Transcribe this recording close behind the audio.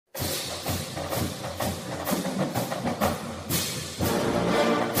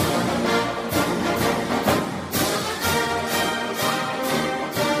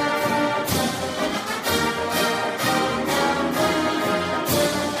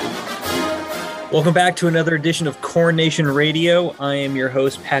Welcome back to another edition of Corn Nation Radio. I am your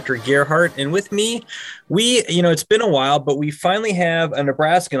host, Patrick Gerhardt, and with me, it's been a while, but we finally have a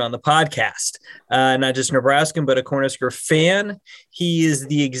Nebraskan on the podcast. Not just Nebraskan, but a Cornhusker fan. He is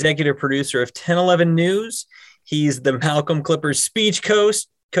the executive producer of 1011 News. He's the Malcolm Clippers speech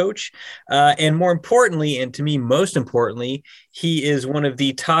coach. And more importantly, and to me, most importantly, he is one of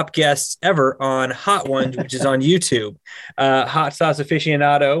the top guests ever on Hot Ones, which is on YouTube. Hot sauce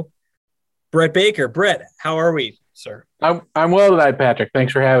aficionado, Brett Baker. Brett, how are we, sir? I'm well tonight, Patrick.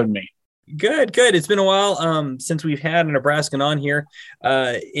 Thanks for having me. Good. It's been a while since we've had a Nebraskan on here,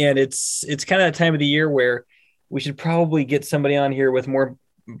 and it's kind of the time of the year where we should probably get somebody on here with more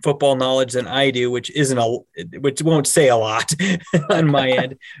football knowledge than I do, which won't say a lot on my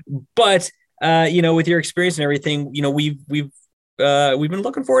end. But with your experience and everything, we've been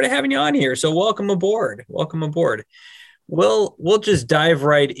looking forward to having you on here. So welcome aboard. We'll just dive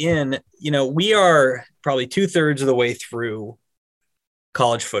right in. We are probably 2/3 of the way through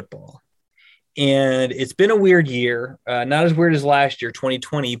college football, and it's been a weird year. Not as weird as last year,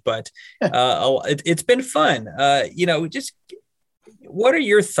 2020, but it's been fun. Just what are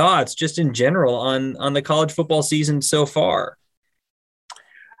your thoughts, just in general, on the college football season so far?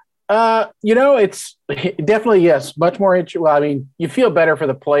 It's definitely, yes, much more interesting. Well, I mean, you feel better for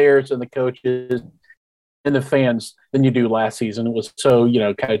the players and the coaches and the fans than you do last season. It was so,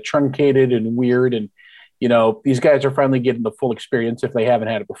 kind of truncated and weird. And, these guys are finally getting the full experience if they haven't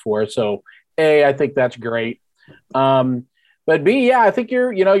had it before. So, A, I think that's great. But B, yeah, I think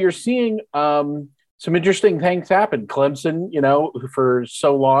you're seeing some interesting things happen. Clemson, who for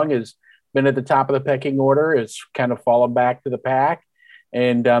so long has been at the top of the pecking order, has kind of fallen back to the pack.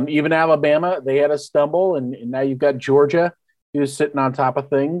 And even Alabama, they had a stumble. And now you've got Georgia, who's sitting on top of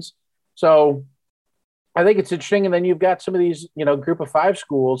things. So I think it's interesting. And then you've got some of these, group of five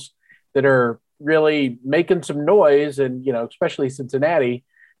schools that are really making some noise. And, especially Cincinnati,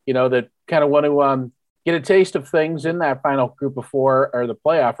 that kind of want to get a taste of things in that final group of four, or the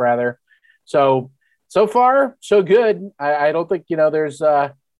playoff rather. So far, so good. I don't think, there's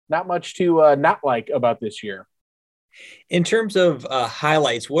not much to not like about this year. In terms of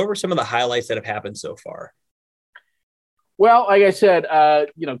highlights, what were some of the highlights that have happened so far? Well, like I said,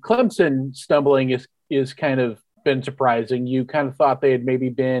 Clemson stumbling is kind of been surprising. You kind of thought they had maybe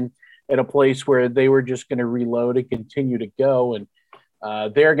been at a place where they were just going to reload and continue to go. And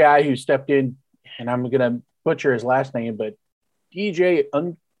their guy who stepped in, and I'm going to butcher his last name, but DJ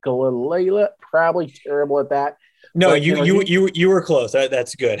Uiagalelei, probably terrible at that. No, but, you were close.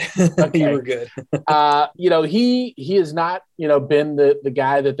 That's good. Okay. You were good. He has not, been the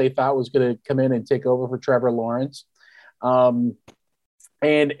guy that they thought was going to come in and take over for Trevor Lawrence. And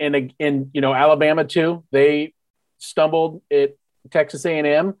Alabama too. They stumbled at Texas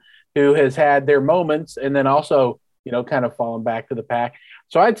A&M, who has had their moments, and then also, kind of fallen back to the pack.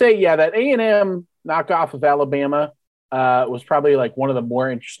 So I'd say, yeah, that A&M knockoff of Alabama was probably like one of the more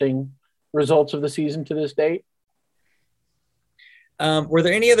interesting results of the season to this date. Were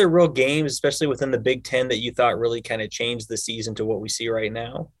there any other real games, especially within the Big Ten, that you thought really kind of changed the season to what we see right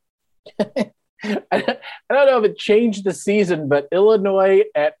now? I don't know if it changed the season, but Illinois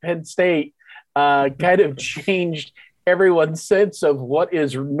at Penn State kind of changed everyone's sense of what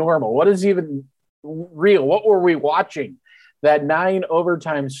is normal, what is even real, what were we watching. That 9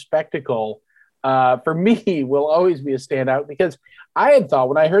 overtime spectacle, for me, will always be a standout, because I had thought,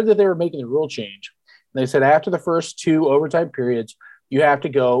 when I heard that they were making the rule change, they said after the first 2 overtime periods, you have to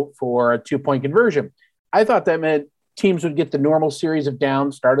go for a 2-point conversion. I thought that meant teams would get the normal series of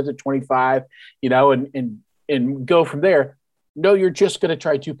downs, start at the 25, and go from there. No, you're just going to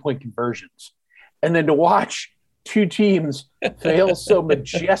try 2-point conversions. And then to watch 2 teams fail so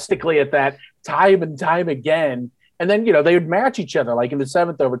majestically at that time and time again. And then, they would match each other, like in the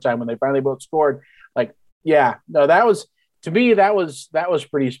 7th overtime when they finally both scored. Like, yeah, no, that was, to me, that was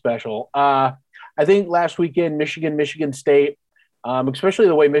pretty special. I think last weekend, Michigan State, especially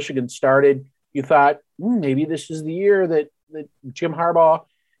the way Michigan started, you thought maybe this is the year that Jim Harbaugh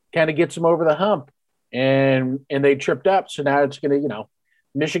kind of gets them over the hump, and they tripped up. So now it's going to,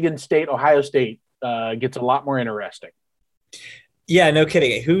 Michigan State, Ohio State gets a lot more interesting. Yeah, no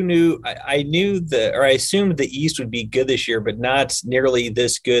kidding. Who knew? I knew I assumed the East would be good this year, but not nearly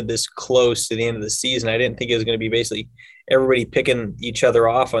this good, this close to the end of the season. I didn't think it was going to be basically everybody picking each other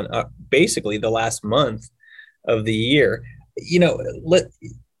off on basically the last month of the year.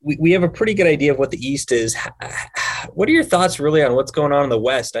 We have a pretty good idea of what the East is. What are your thoughts really on what's going on in the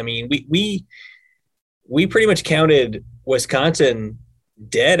West? I mean, we pretty much counted Wisconsin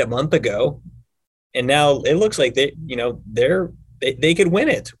dead a month ago, and now it looks like they're they could win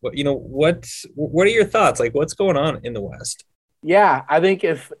it. What are your thoughts? Like, what's going on in the West? Yeah, I think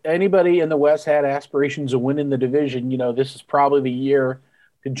if anybody in the West had aspirations of winning the division, this is probably the year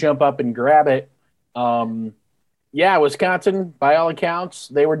to jump up and grab it. Yeah, Wisconsin, by all accounts,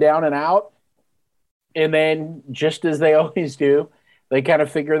 they were down and out. And then, just as they always do, they kind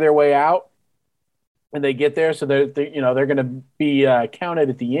of figure their way out and they get there. So they're going to be counted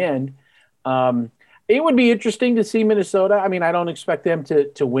at the end. It would be interesting to see Minnesota. I mean, I don't expect them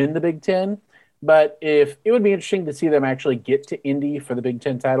to win the Big Ten. But it would be interesting to see them actually get to Indy for the Big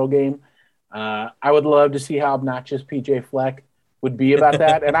Ten title game. I would love to see how obnoxious PJ Fleck would be about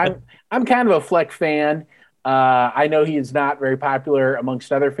that. And I'm kind of a Fleck fan. I know he is not very popular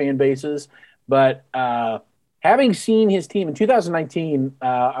amongst other fan bases, but having seen his team in 2019,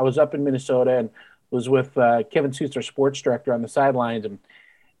 I was up in Minnesota and was with Kevin Seuss, our sports director, on the sidelines, and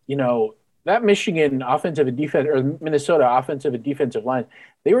that Michigan offensive and defense, or Minnesota offensive and defensive line,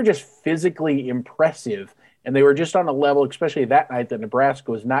 they were just physically impressive. And they were just on a level, especially that night, that Nebraska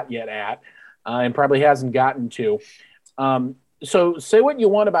was not yet at and probably hasn't gotten to. So say what you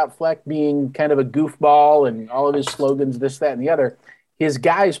want about Fleck being kind of a goofball and all of his slogans, this, that, and the other. His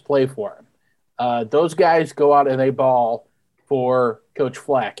guys play for him. Those guys go out and they ball for Coach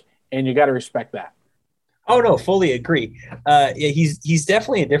Fleck, and you got to respect that. Oh, no, fully agree. Yeah, he's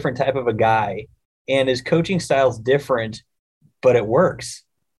definitely a different type of a guy, and his coaching style is different, but it works.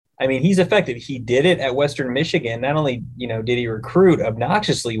 I mean, he's effective. He did it at Western Michigan. Not only, did he recruit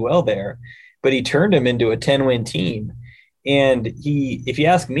obnoxiously well there, but he turned him into a 10-win team. And he, if you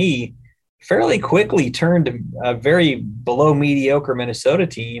ask me, fairly quickly turned a very below mediocre Minnesota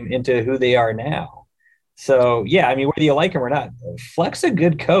team into who they are now. So, yeah, I mean, whether you like him or not, Fleck's a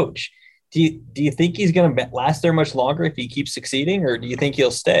good coach. Do you think he's going to last there much longer if he keeps succeeding, or do you think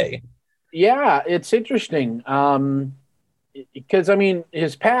he'll stay? Yeah, it's interesting because, I mean,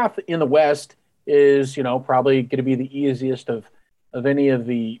 his path in the West is, probably going to be the easiest of any of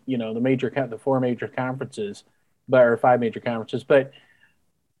the, the four major conferences, or five major conferences. But,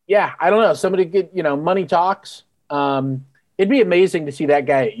 yeah, I don't know. Somebody get, money talks. It'd be amazing to see that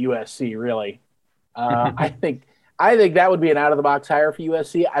guy at USC, really. I think that would be an out-of-the-box hire for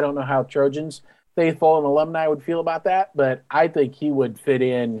USC. I don't know how Trojans faithful and alumni would feel about that, but I think he would fit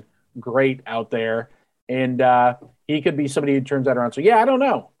in great out there. And he could be somebody who turns that around. So, yeah, I don't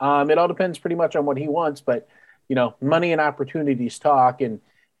know. It all depends pretty much on what he wants. But, money and opportunities talk. And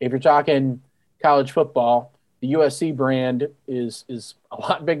if you're talking college football, the USC brand is a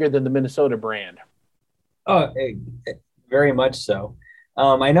lot bigger than the Minnesota brand. Oh, very much so.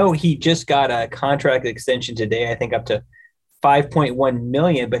 I know he just got a contract extension today, I think up to $5.1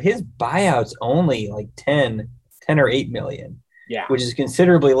 million, but his buyout's only like 10 or 8 million, which is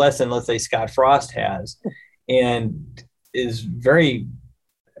considerably less than, let's say, Scott Frost has, and is very,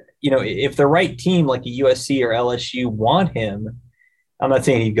 if the right team like a USC or LSU want him, I'm not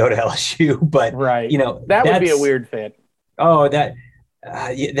saying he'd go to LSU, but right, that would be a weird fit. Oh, that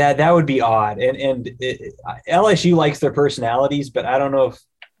would be odd, and LSU likes their personalities, but I don't know if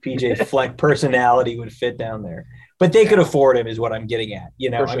PJ Fleck personality would fit down there. But they could afford him, is what I'm getting at.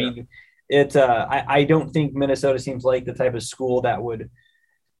 Sure. I mean, it's I don't think Minnesota seems like the type of school that would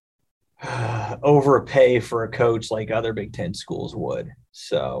overpay for a coach like other Big Ten schools would.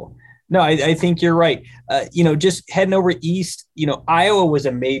 So, no, I think you're right. Just heading over east, Iowa was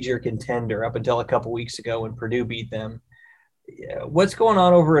a major contender up until a couple weeks ago when Purdue beat them. What's going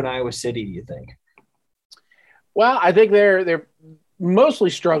on over in Iowa City, do you think? Well, I think they're mostly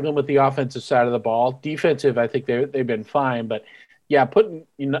struggling with the offensive side of the ball. Defensive, I think they've been fine, but yeah, putting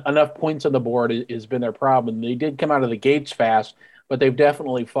enough points on the board has been their problem. They did come out of the gates fast, but they've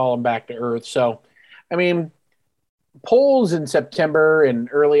definitely fallen back to earth. So, I mean, polls in September and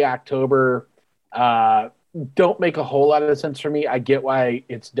early October don't make a whole lot of sense for me. I get why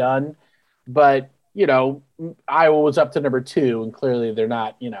it's done, but Iowa was up to number 2, and clearly they're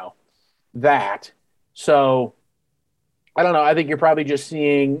not, that. So I don't know. I think you're probably just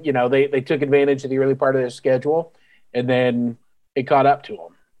seeing, they took advantage of the early part of their schedule, and then it caught up to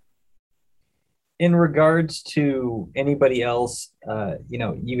them. In regards to anybody else,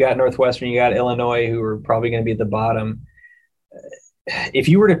 you got Northwestern, you got Illinois, who are probably going to be at the bottom. If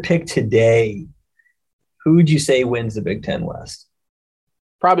you were to pick today, who would you say wins the Big Ten West?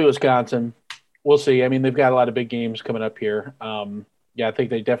 Probably Wisconsin. We'll see. I mean, they've got a lot of big games coming up here. I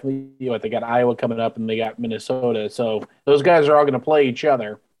think they definitely, they got Iowa coming up and they got Minnesota. So those guys are all going to play each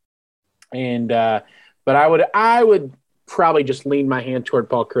other. And, but I would probably just lean my hand toward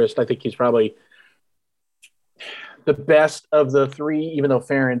Paul Chryst. I think he's probably the best of the three, even though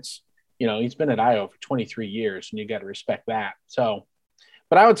Ferentz, he's been at Iowa for 23 years, and you got to respect that. So,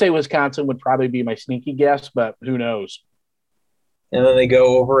 but I would say Wisconsin would probably be my sneaky guess, but who knows? And then they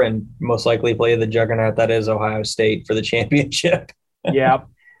go over and most likely play the juggernaut that is Ohio State for the championship. Yeah,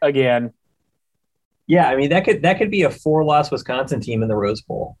 again. Yeah, I mean that could be a 4-loss Wisconsin team in the Rose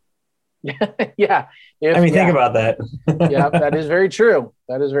Bowl. Yeah. Think about that. Yeah, that is very true.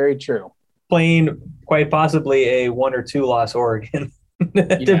 That is very true. Playing quite possibly a 1 or 2-loss Oregon,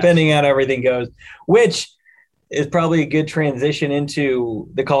 depending on how everything goes, which is probably a good transition into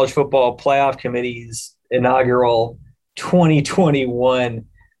the College Football Playoff Committee's inaugural 2021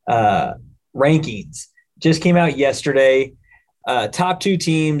 rankings. Just came out yesterday. Top 2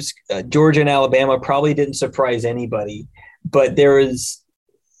 teams, Georgia and Alabama, probably didn't surprise anybody, but there's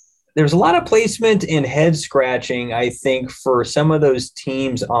a lot of placement and head scratching, I think, for some of those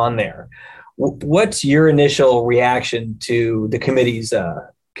teams on there. What's your initial reaction to the committee's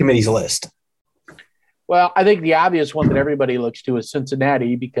list? Well, I think the obvious one that everybody looks to is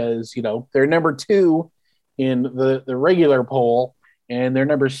Cincinnati because, they're number 2 in the regular poll and they're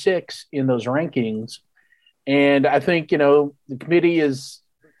number 6 in those rankings. And I think, the committee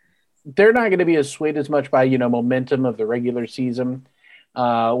they're not going to be as swayed as much by, momentum of the regular season,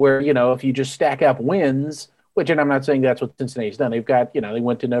 where, if you just stack up wins, and I'm not saying that's what Cincinnati's done. They've got, they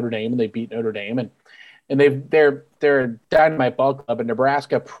went to Notre Dame and they beat Notre Dame and they're a dynamite ball club, and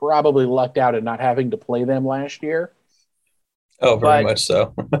Nebraska probably lucked out in not having to play them last year. Oh, very much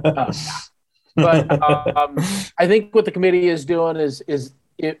so. But I think what the committee is doing is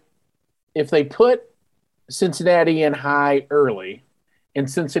if they put Cincinnati in high early and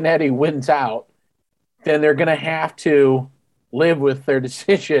Cincinnati wins out, then they're going to have to live with their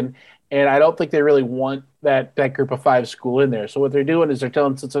decision. And I don't think they really want that group of 5 school in there. So what they're doing is they're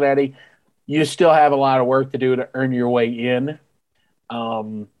telling Cincinnati, you still have a lot of work to do to earn your way in.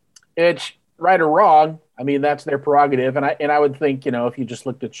 It's right or wrong. I mean, that's their prerogative. And I would think, if you just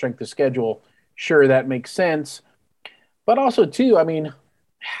looked at strength of schedule, sure, that makes sense. But also, too, I mean,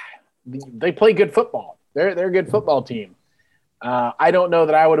 they play good football. They're a good football team. I don't know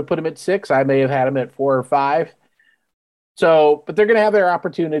that I would have put them at 6. I may have had them at 4 or 5. So, but they're going to have their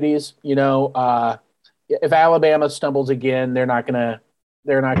opportunities. If Alabama stumbles again, they're not going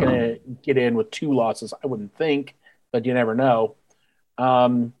to get in with 2 losses, I wouldn't think, but you never know.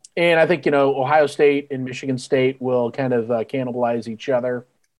 And I think, Ohio State and Michigan State will kind of cannibalize each other.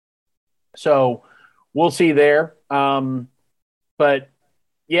 So we'll see there. But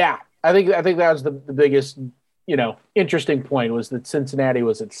yeah, I think that was the biggest, interesting point was that Cincinnati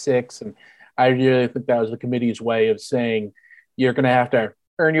was at 6. And I really think that was the committee's way of saying you're going to have to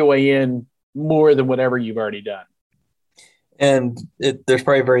earn your way in more than whatever you've already done. And there's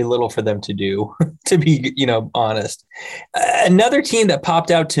probably very little for them to do, to be, honest. Another team that popped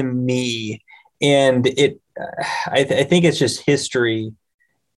out to me, and I think it's just history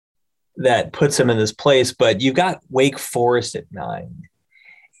that puts them in this place, but you've got Wake Forest at 9.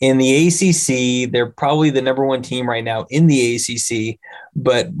 In the ACC, they're probably the number 1 team right now in the ACC,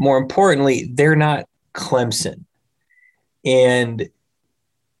 but more importantly, they're not Clemson. And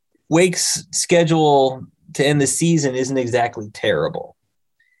Wake's schedule to end the season isn't exactly terrible.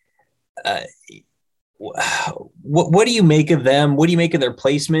 What do you make of them? What do you make of their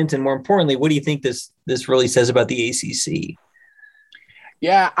placement? And more importantly, what do you think this really says about the ACC?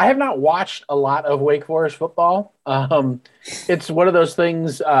 Yeah, I have not watched a lot of Wake Forest football. It's one of those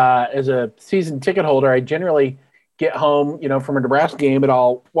things, as a season ticket holder, I generally get home, from a Nebraska game, and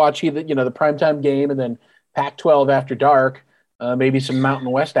I'll watch either, the primetime game and then Pac-12 after dark, maybe some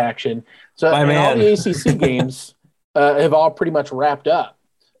Mountain West action. So all the ACC games have all pretty much wrapped up.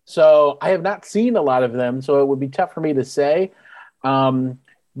 So I have not seen a lot of them, so it would be tough for me to say.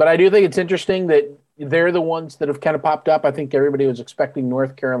 But I do think it's interesting that they're the ones that have kind of popped up. I think everybody was expecting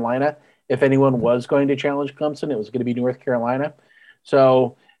North Carolina. If anyone was going to challenge Clemson, it was going to be North Carolina.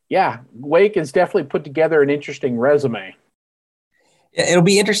 So, yeah, Wake has definitely put together an interesting resume. Yeah, it'll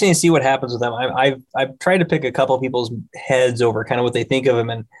be interesting to see what happens with them. I've tried to pick a couple of people's heads over kind of what they think of them,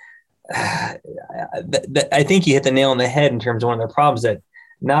 and I think you hit the nail on the head in terms of one of their problems, that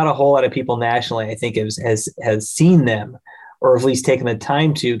not a whole lot of people nationally, I think, has seen them, or at least taken the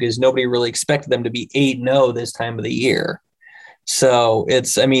time to, because nobody really expected them to be 8-0 this time of the year. So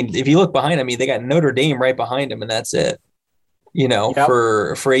if you look behind them, they got Notre Dame right behind them, and that's it. Yep.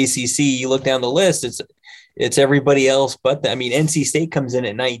 For ACC, you look down the list, it's everybody else but NC State comes in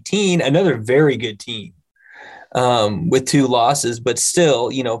at 19, another very good team, with 2 losses, but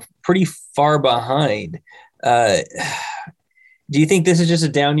still, pretty far behind. Do you think this is just a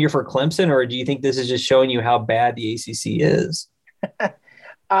down year for Clemson, or do you think this is just showing you how bad the ACC is?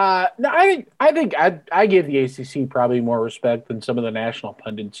 No, I give the ACC probably more respect than some of the national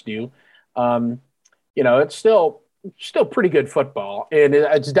pundits do. Um, it's still pretty good football, and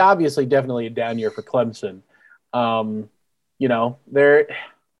it's obviously definitely a down year for Clemson. Um, there,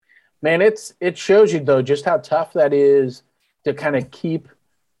 man, it shows you though just how tough that is to kind of keep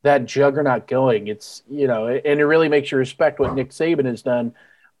that juggernaut going. It's and it really makes you respect what Nick Saban has done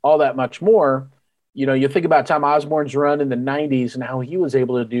all that much more. You think about Tom Osborne's run in the '90s and how he was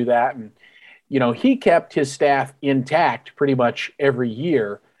able to do that, and he kept his staff intact pretty much every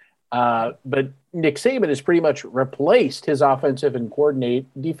year. But Nick Saban has pretty much replaced his offensive and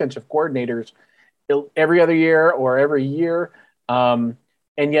defensive coordinators every other year or every year. And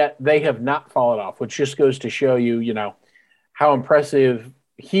yet they have not fallen off, which just goes to show you, how impressive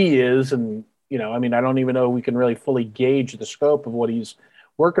he is. And, I don't even know we can really fully gauge the scope of what he's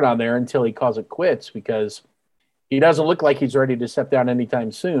working on there until he calls it quits, because he doesn't look like he's ready to step down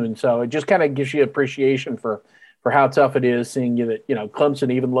anytime soon. So it just kind of gives you appreciation for how tough it is, seeing you that,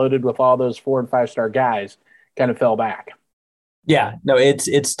 Clemson, even loaded with all those 4- and 5-star guys, kind of fell back. Yeah, no,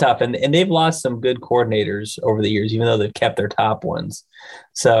 it's tough. And they've lost some good coordinators over the years, even though they've kept their top ones.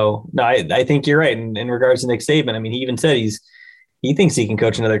 So, no, I think you're right. In regards to Nick Saban, I mean, he even said he thinks he can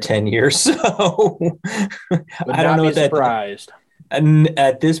coach another 10 years. So I don't know what surprised. And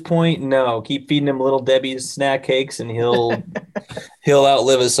at this point, no. Keep feeding him Little Debbie's snack cakes, and he'll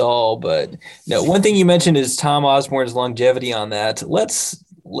outlive us all. But no, one thing you mentioned is Tom Osborne's longevity on that. Let's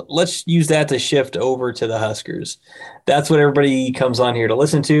use that to shift over to the Huskers. That's what everybody comes on here to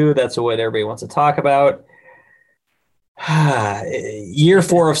listen to. That's what everybody wants to talk about. Year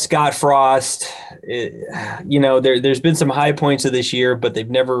 4 of Scott Frost. There's been some high points of this year, but they've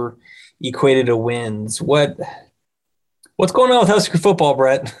never equated to wins. What's going on with Husker football,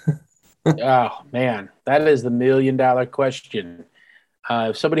 Brett? Oh, man, that is the $1 million question.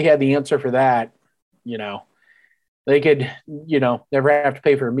 If somebody had the answer for that, they could, never have to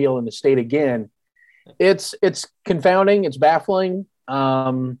pay for a meal in the state again. It's confounding. It's baffling.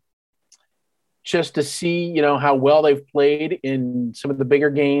 Just to see, how well they've played in some of the bigger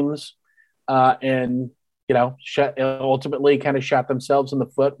games, and, ultimately kind of shot themselves in the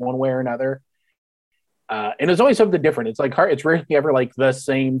foot one way or another. And it's always something different. It's like hard. It's rarely ever like the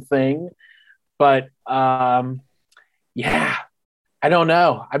same thing, but yeah, I don't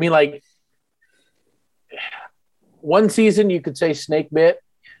know. I mean, like one season you could say snake bit,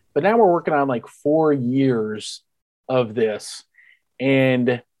 but now we're working on like 4 years of this.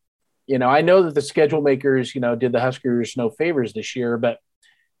 And, I know that the schedule makers, did the Huskers no favors this year, but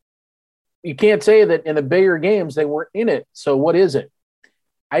you can't say that in the bigger games they weren't in it. So what is it?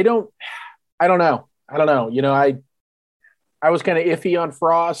 I don't know. I was kind of iffy on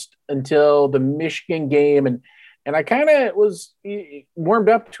Frost until the Michigan game, and I kind of was warmed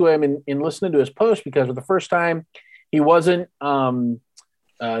up to him in listening to his post, because for the first time he wasn't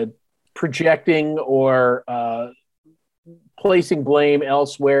projecting or placing blame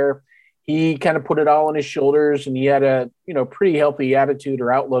elsewhere. He kind of put it all on his shoulders, and he had a pretty healthy attitude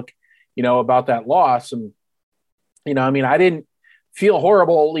or outlook about that loss. And I didn't feel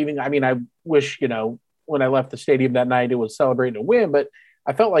horrible leaving. I wish when I left the stadium that night it was celebrating a win, but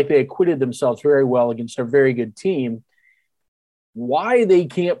I felt like they acquitted themselves very well against a very good team. Why they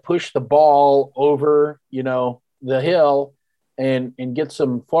can't push the ball over the hill and get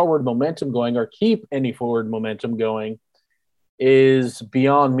some forward momentum going, or keep any forward momentum going, is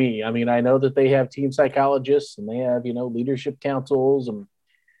beyond me. I mean, I know that they have team psychologists and they have leadership councils, and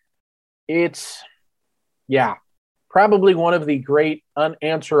it's probably one of the great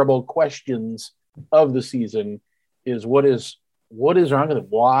unanswerable questions of the season is what is wrong with them?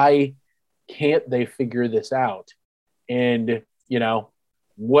 Why can't they figure this out? And,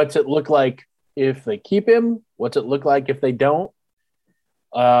 what's it look like if they keep him? What's it look like if they don't?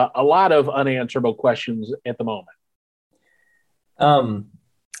 A lot of unanswerable questions at the moment.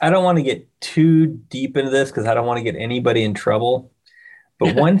 I don't want to get too deep into this because I don't want to get anybody in trouble.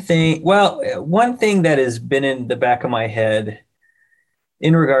 But one thing that has been in the back of my head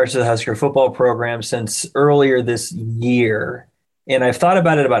in regards to the Husker football program since earlier this year, and I've thought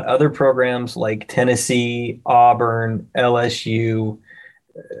about it about other programs like Tennessee, Auburn, LSU,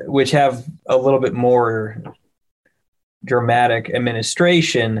 which have a little bit more dramatic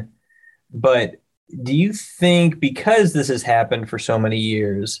administration. But do you think, because this has happened for so many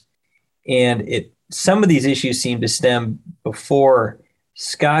years, and some of these issues seem to stem before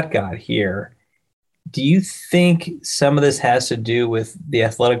Scott got here, do you think some of this has to do with the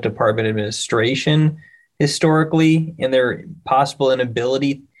athletic department administration historically and their possible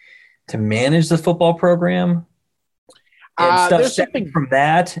inability to manage the football program? and stuff there's stemming something from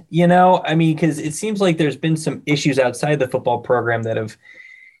that, you know? I mean, because it seems like there's been some issues outside the football program that have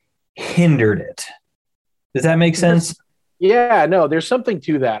hindered it. Does that make sense? Yeah, no, there's something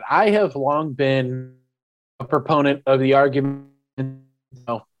to that. I have long been a proponent of the argument.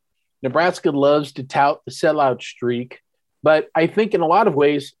 Nebraska loves to tout the sellout streak, but I think in a lot of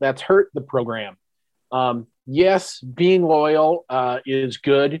ways that's hurt the program. Yes, being loyal is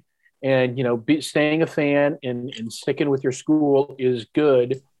good, and staying a fan and sticking with your school is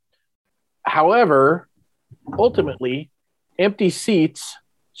good. However, ultimately, empty seats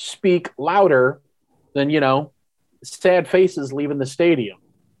speak louder than sad faces leaving the stadium.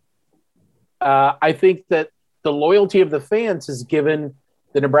 I think that the loyalty of the fans has given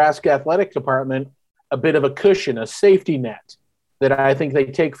the Nebraska Athletic Department a bit of a cushion, a safety net that I think they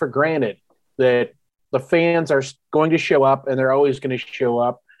take for granted, that the fans are going to show up and they're always going to show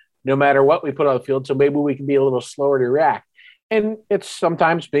up no matter what we put on the field. So maybe we can be a little slower to react. And it's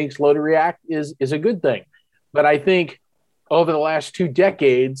sometimes being slow to react is a good thing. But I think over the last 2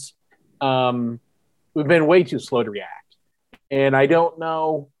 decades, we've been way too slow to react. And I don't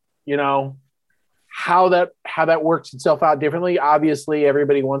know, how that works itself out differently. Obviously,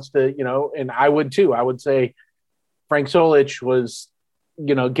 everybody wants to, and I would too. I would say Frank Solich was,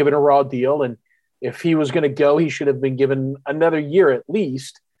 given a raw deal. And if he was going to go, he should have been given another year at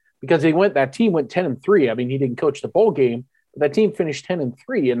least, because that team went 10-3. I mean, he didn't coach the bowl game, but that team finished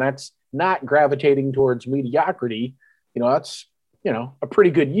 10-3, and that's not gravitating towards mediocrity. That's, a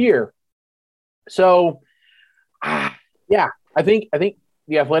pretty good year. So, yeah, I think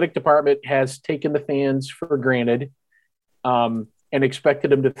the athletic department has taken the fans for granted and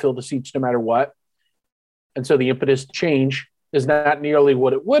expected them to fill the seats no matter what. And so the impetus to change is not nearly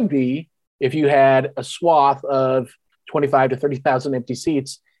what it would be if you had a swath of 25 to 30,000 empty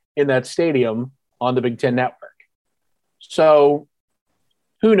seats in that stadium on the Big Ten Network. So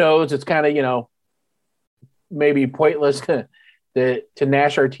who knows? It's kind of, maybe pointless to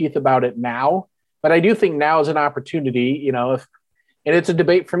gnash our teeth about it now. But I do think now is an opportunity, and it's a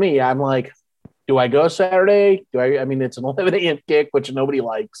debate for me. I'm like, do I go Saturday? I mean, it's an 11 a.m. kick, which nobody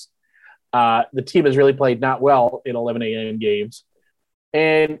likes. The team has really played not well in 11 a.m. games.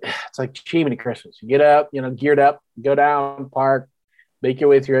 And it's like, gee, many Christmas. You get up, geared up, go down, park, make your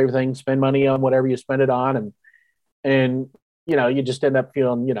way through everything, spend money on whatever you spend it on. And you just end up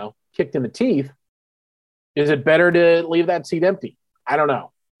feeling, kicked in the teeth. Is it better to leave that seat empty? I don't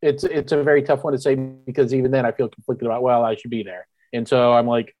know. It's a very tough one to say, because even then I feel conflicted about, well, I should be there. And so I'm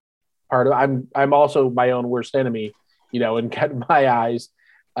like, I'm also my own worst enemy, in kind of my eyes.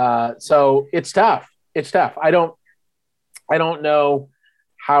 So it's tough. It's tough. I don't know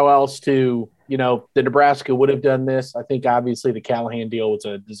how else to, the Nebraska would have done this. I think obviously the Callahan deal was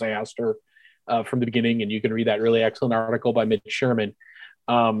a disaster from the beginning, and you can read that really excellent article by Mitch Sherman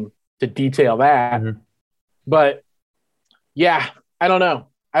to detail that. Mm-hmm. But yeah, I don't know.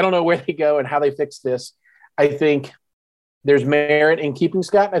 I don't know where they go and how they fix this. I think there's merit in keeping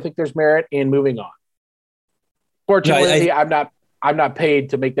Scott, and I think there's merit in moving on. Fortunately, I'm not paid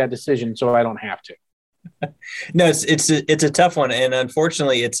to make that decision, so I don't have to. No, it's a tough one, and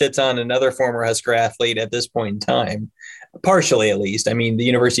unfortunately, it sits on another former Husker athlete at this point in time, partially at least. I mean, the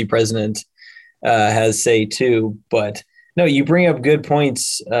university president has say too, but no, you bring up good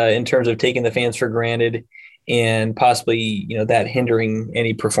points in terms of taking the fans for granted, and possibly that hindering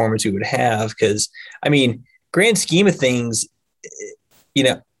any performance we would have. Because I mean, grand scheme of things,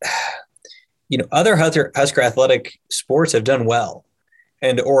 other Husker athletic sports have done well,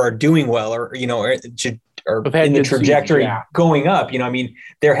 or are doing well, or are in the trajectory going up. I mean,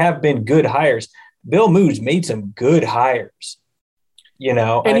 there have been good hires. Bill Moos made some good hires.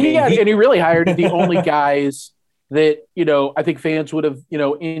 And he really hired the only guys that I think fans would have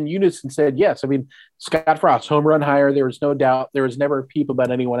in unison said yes. I mean, Scott Frost, home run hire. There was no doubt. There was never a peep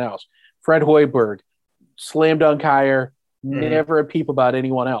about anyone else. Fred Hoiberg, slam dunk hire. Never a peep about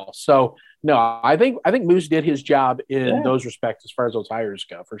anyone else. So no, I think Moose did his job in those respects as far as those hires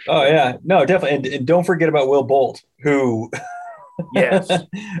go, for sure. Oh yeah, no, definitely, and don't forget about Will Bolt, who,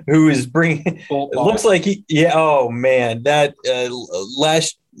 who is bringing. It looks like oh man, that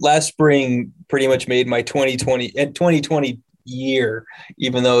last spring pretty much made my 2020 year,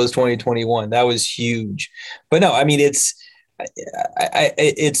 even though it was 2021. That was huge. But no, I mean it's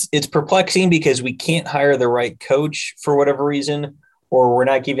perplexing because we can't hire the right coach for whatever reason, or we're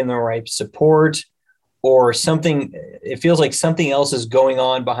not giving them the right support, or something. It feels like something else is going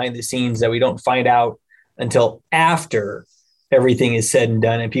on behind the scenes that we don't find out until after everything is said and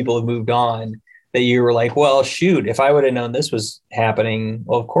done and people have moved on, that you were like, well, shoot, if I would have known this was happening,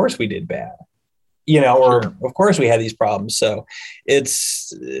 well, of course we did bad. or Sure. of course we have these problems. So it's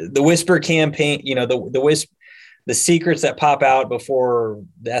the whisper campaign, the secrets that pop out before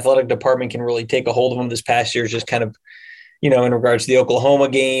the athletic department can really take a hold of them this past year is just kind of, in regards to the Oklahoma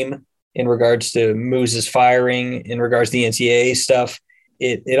game, in regards to Moose's firing, in regards to the NCAA stuff.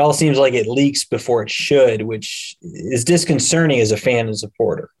 It all seems like it leaks before it should, which is disconcerting as a fan and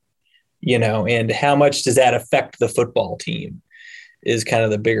supporter, and how much does that affect the football team is kind of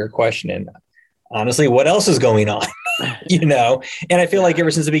the bigger question. And honestly, what else is going on? And I feel like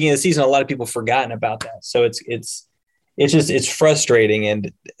ever since the beginning of the season, a lot of people have forgotten about that. So it's frustrating,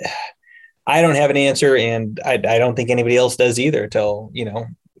 and I don't have an answer, and I don't think anybody else does either till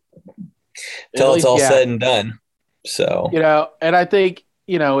it's all said and done. So, and I think,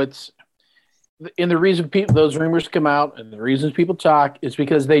 it's and the reason those rumors come out and the reasons people talk is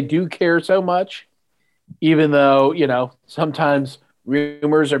because they do care so much, even though, sometimes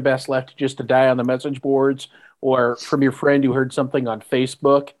rumors are best left just to die on the message boards or from your friend who heard something on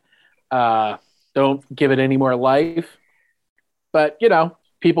Facebook. Don't give it any more life. But,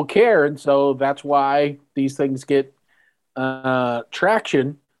 people care. And so that's why these things get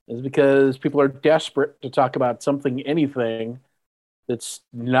traction, is because people are desperate to talk about anything that's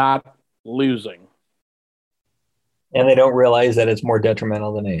not losing. And they don't realize that it's more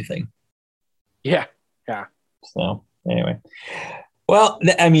detrimental than anything. Yeah. So anyway, well,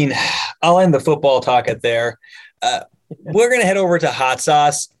 I'll end the football talk at there. We're going to head over to Hot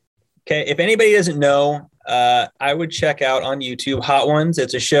Sauce. Okay. If anybody doesn't know, I would check out on YouTube Hot Ones.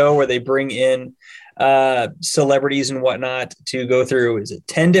 It's a show where they bring in celebrities and whatnot to go through,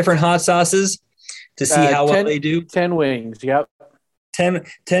 10 different hot sauces to see how well they do? 10 wings. Yep.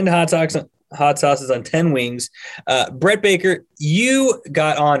 10 hot sauces on 10 wings. Brett Baker, you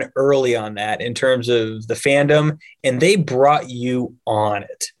got on early on that in terms of the fandom, and they brought you on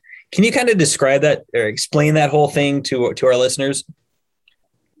it. Can you kind of describe that or explain that whole thing to our listeners?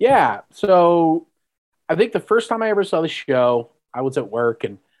 Yeah. So I think the first time I ever saw the show, I was at work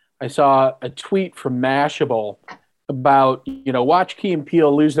and I saw a tweet from Mashable about, watch Key and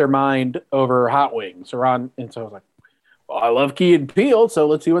Peele lose their mind over hot wings and so I was like, well, I love Key and Peele, so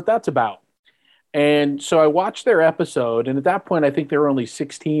let's see what that's about. And so I watched their episode, and at that point, I think there were only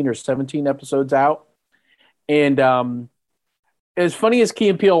 16 or 17 episodes out. And as funny as Key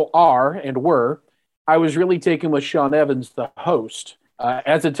and Peele are and were, I was really taken with Sean Evans, the host.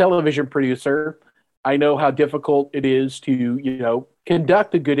 As a television producer, I know how difficult it is to,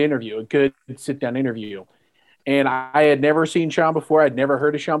 conduct a good interview, a good sit-down interview. And I had never seen Sean before. I'd never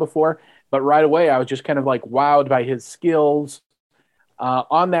heard of Sean before. But right away, I was just kind of like wowed by his skills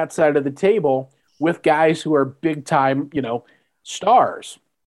on that side of the table with guys who are big-time, stars.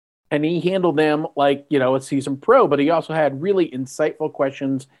 And he handled them like, a seasoned pro. But he also had really insightful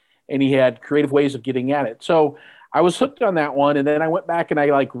questions, and he had creative ways of getting at it. So I was hooked on that one. And then I went back and I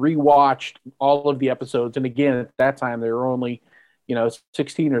rewatched all of the episodes. And again, at that time, there were only,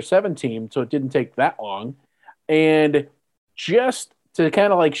 16 or 17. So it didn't take that long. And just to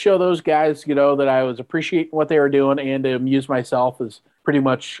kind of show those guys, that I was appreciating what they were doing and to amuse myself, as pretty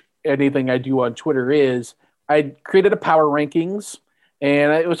much anything I do on Twitter is, I created a power rankings,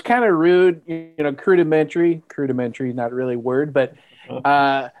 and it was kind of rudimentary, not really a word, but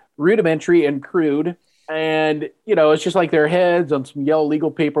rudimentary and crude. And, it's just like their heads on some yellow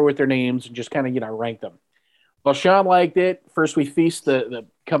legal paper with their names and just kind of, rank them. Well, Sean liked it. First, we feast the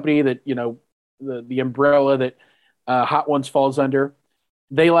company that, the umbrella that Hot Ones falls under.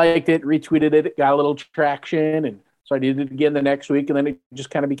 They liked it, retweeted it, got a little traction. And so I did it again the next week. And then it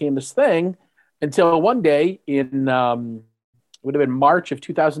just kind of became this thing until one day in, would have been March of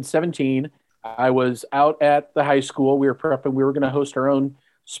 2017. I was out at the high school. We were prepping. We were going to host our own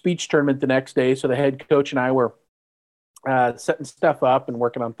speech tournament the next day. So the head coach and I were setting stuff up and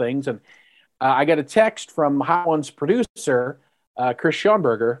working on things. And I got a text from Hot One's producer, Chris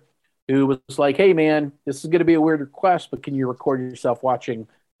Schonberger, who was like, hey, man, this is going to be a weird request, but can you record yourself watching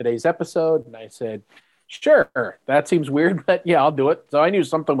today's episode? And I said, sure, that seems weird, but yeah, I'll do it. So I knew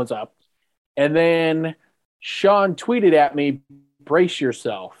something was up. And then Sean tweeted at me, brace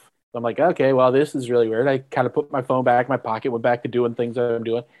yourself. I'm like, okay, well, this is really weird. I kind of put my phone back in my pocket, went back to doing things that I'm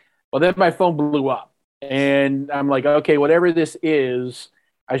doing. Well, then my phone blew up. And I'm like, okay, whatever this is,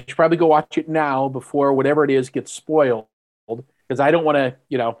 I should probably go watch it now before whatever it is gets spoiled. Because I don't want to,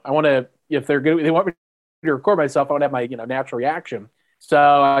 I want to, if they want me to record myself, I want to have my, natural reaction. So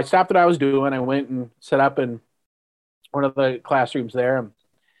I stopped what I was doing. I went and set up in one of the classrooms there.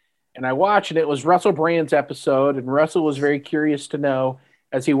 And I watched, and it was Russell Brand's episode. And Russell was very curious to know,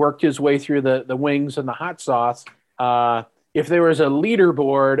 as he worked his way through the wings and the hot sauce, if there was a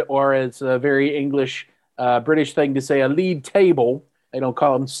leaderboard, or as a very English, British thing to say, a lead table. They don't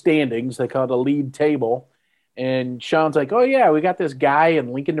call them standings; they call it a lead table. And Sean's like, "Oh yeah, we got this guy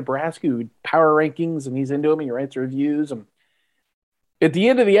in Lincoln, Nebraska, who power rankings, and he's into him. He writes reviews." And at the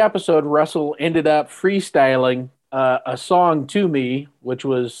end of the episode, Russell ended up freestyling a song to me, which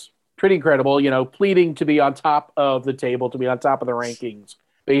was pretty incredible. Pleading to be on top of the table, to be on top of the rankings,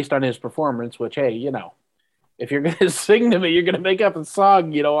 based on his performance. Which, hey, if you're going to sing to me, you're going to make up a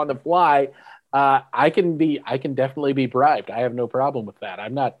song, on the fly. I can definitely be bribed. I have no problem with that.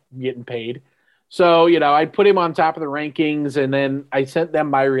 I'm not getting paid. So, I put him on top of the rankings, and then I sent them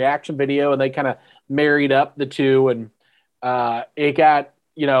my reaction video, and they kind of married up the two. And it got,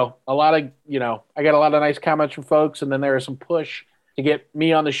 a lot of, I got a lot of nice comments from folks. And then there was some push to get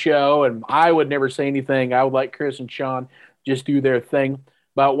me on the show. And I would never say anything. I would let Chris and Sean just do their thing.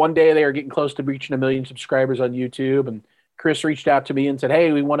 But one day they were getting close to reaching 1 million subscribers on YouTube. And Chris reached out to me and said,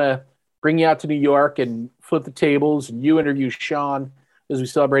 "Hey, we want to bring you out to New York and flip the tables, and you interview Sean as we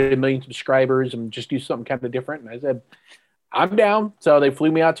celebrated 1 million subscribers and just do something kind of different." And I said, "I'm down." So they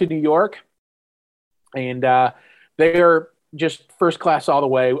flew me out to New York, and they are just first class all the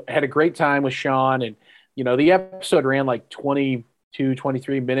way. I had a great time with Sean, and the episode ran like 22,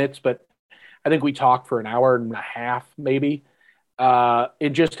 23 minutes, but I think we talked for an hour and a half, maybe. It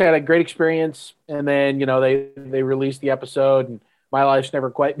just had a great experience. And then, they released the episode, and my life's never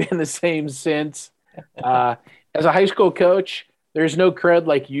quite been the same since. As a high school coach, there's no cred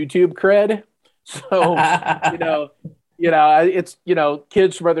like YouTube cred. So, it's,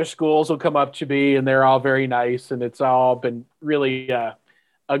 kids from other schools will come up to me, and they're all very nice, and it's all been really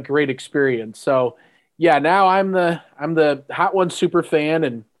a great experience. So yeah, now I'm the Hot Ones super fan,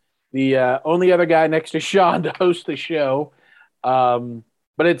 and the only other guy next to Sean to host the show.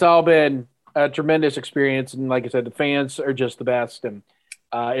 But it's all been a tremendous experience. And like I said, the fans are just the best. And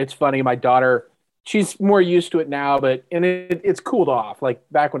it's funny. My daughter, she's more used to it now, but it's cooled off. Like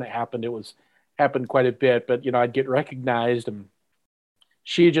back when it happened, happened quite a bit, but I'd get recognized, and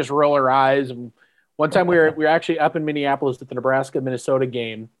she'd just roll her eyes. And one time we were actually up in Minneapolis at the Nebraska-Minnesota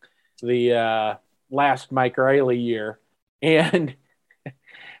game, the last Mike Riley year. And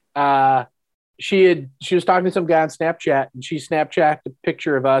she was talking to some guy on Snapchat, and she Snapchatted a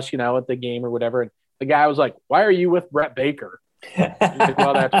picture of us, at the game or whatever. And the guy was like, "Why are you with Brett Baker?" He's like,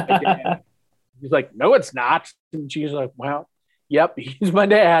 "Well, that's my dad." He's like, "No, it's not." And she's like, "Well, yep, he's my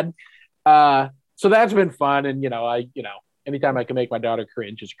dad." So that's been fun. And, anytime I can make my daughter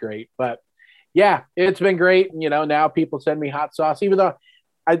cringe is great. But yeah, it's been great. And, now people send me hot sauce, even though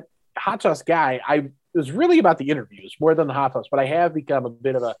hot sauce guy, it was really about the interviews more than the hot sauce, but I have become a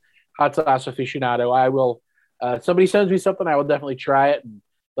bit of a hot sauce aficionado. I will, somebody sends me something, I will definitely try it and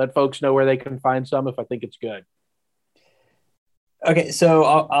let folks know where they can find some if I think it's good. Okay, so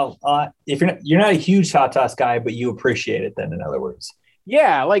I'll if you're not a huge hot sauce guy, but you appreciate it, then in other words.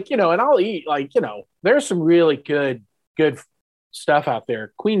 Yeah, and I'll eat there's some really good stuff out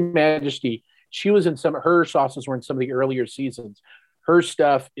there. Queen Majesty, she was in her sauces were in some of the earlier seasons. Her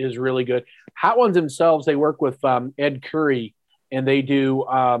stuff is really good. Hot Ones themselves, they work with Ed Curry, and they do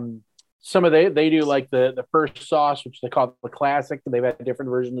they do like the first sauce, which they call the classic, and they've had different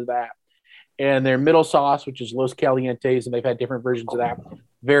versions of that. And their middle sauce, which is Los Calientes, and they've had different versions of that.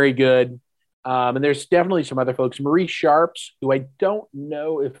 Very good. And there's definitely some other folks. Marie Sharps, who I don't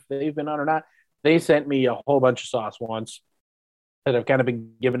know if they've been on or not, they sent me a whole bunch of sauce once that I've kind of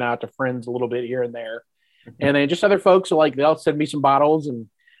been giving out to friends a little bit here and there. And then just other folks, they'll send me some bottles, and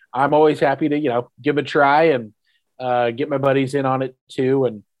I'm always happy to, give it a try and get my buddies in on it too.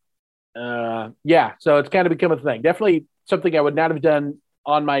 And so it's kind of become a thing. Definitely something I would not have done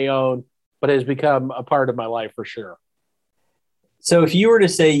on my own, but has become a part of my life for sure. So if you were to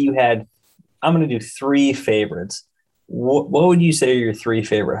say I'm going to do 3 favorites, what would you say are your 3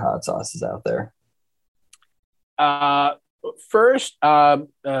 favorite hot sauces out there? First,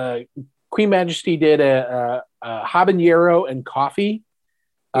 Queen Majesty did a habanero and coffee,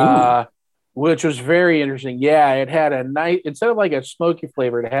 which was very interesting. Yeah, it had a nice, instead of like a smoky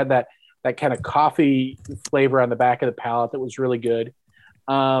flavor, it had that kind of coffee flavor on the back of the palate that was really good.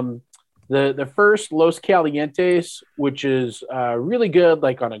 The first Los Calientes, which is really good,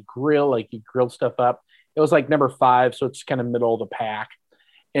 like on a grill, like you grill stuff up. It was like number 5, so it's kind of middle of the pack.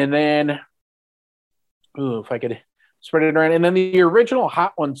 And then, if I could spread it around. And then the original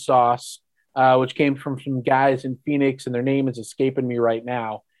Hot One sauce, which came from some guys in Phoenix, and their name is escaping me right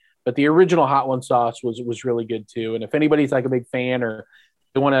now. But the original Hot One sauce was really good too. And if anybody's like a big fan, or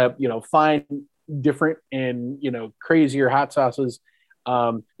they want to, find different and, crazier hot sauces,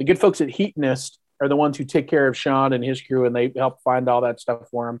 the good folks at Heatonist are the ones who take care of Sean and his crew, and they help find all that stuff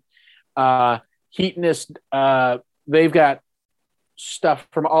for him. Heatonist, they've got stuff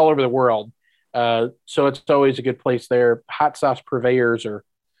from all over the world. So it's always a good place there. Hot sauce purveyors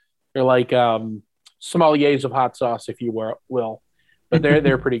they're like sommeliers of hot sauce, if you will. But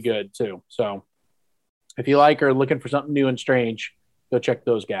they're pretty good too. So if you like or are looking for something new and strange, go check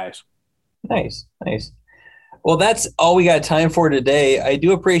those guys. Nice. Well, that's all we got time for today. I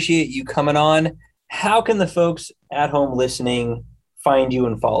do appreciate you coming on. How can the folks at home listening find you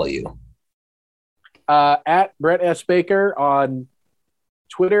and follow you? At Brett S. Baker on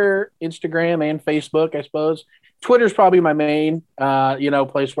Twitter, Instagram, and Facebook, I suppose. Twitter's probably my main,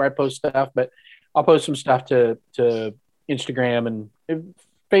 place where I post stuff, but I'll post some stuff to Instagram, and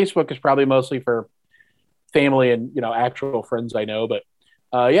Facebook is probably mostly for family and, actual friends I know. But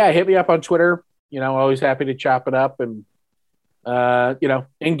hit me up on Twitter. Always happy to chop it up and,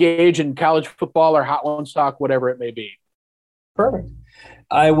 engage in college football or Hot Ones talk, whatever it may be. Perfect.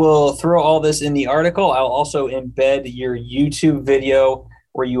 I will throw all this in the article. I'll also embed your YouTube video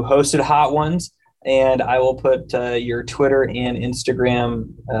where you hosted Hot Ones, and I will put your Twitter and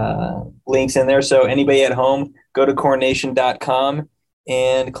Instagram links in there. So anybody at home, go to cornnation.com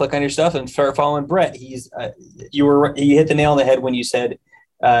and click on your stuff and start following Brett. You hit the nail on the head when you said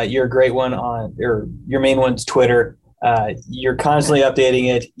you're a great one your main one's Twitter. You're constantly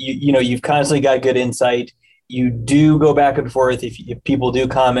updating it. You've constantly got good insight. You do go back and forth if people do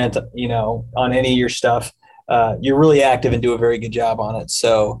comment, on any of your stuff. You're really active and do a very good job on it.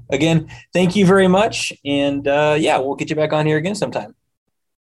 So again, thank you very much. And we'll get you back on here again sometime.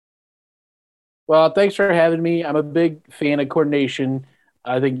 Well, thanks for having me. I'm a big fan of coordination.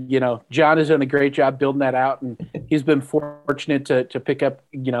 I think, John has done a great job building that out, and he's been fortunate to pick up,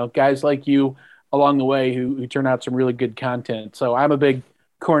 guys like you along the way who turn out some really good content. So I'm a big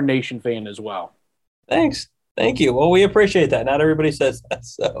coordination fan as well. Thanks. Thank you. Well, we appreciate that. Not everybody says that.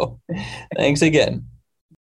 So thanks again.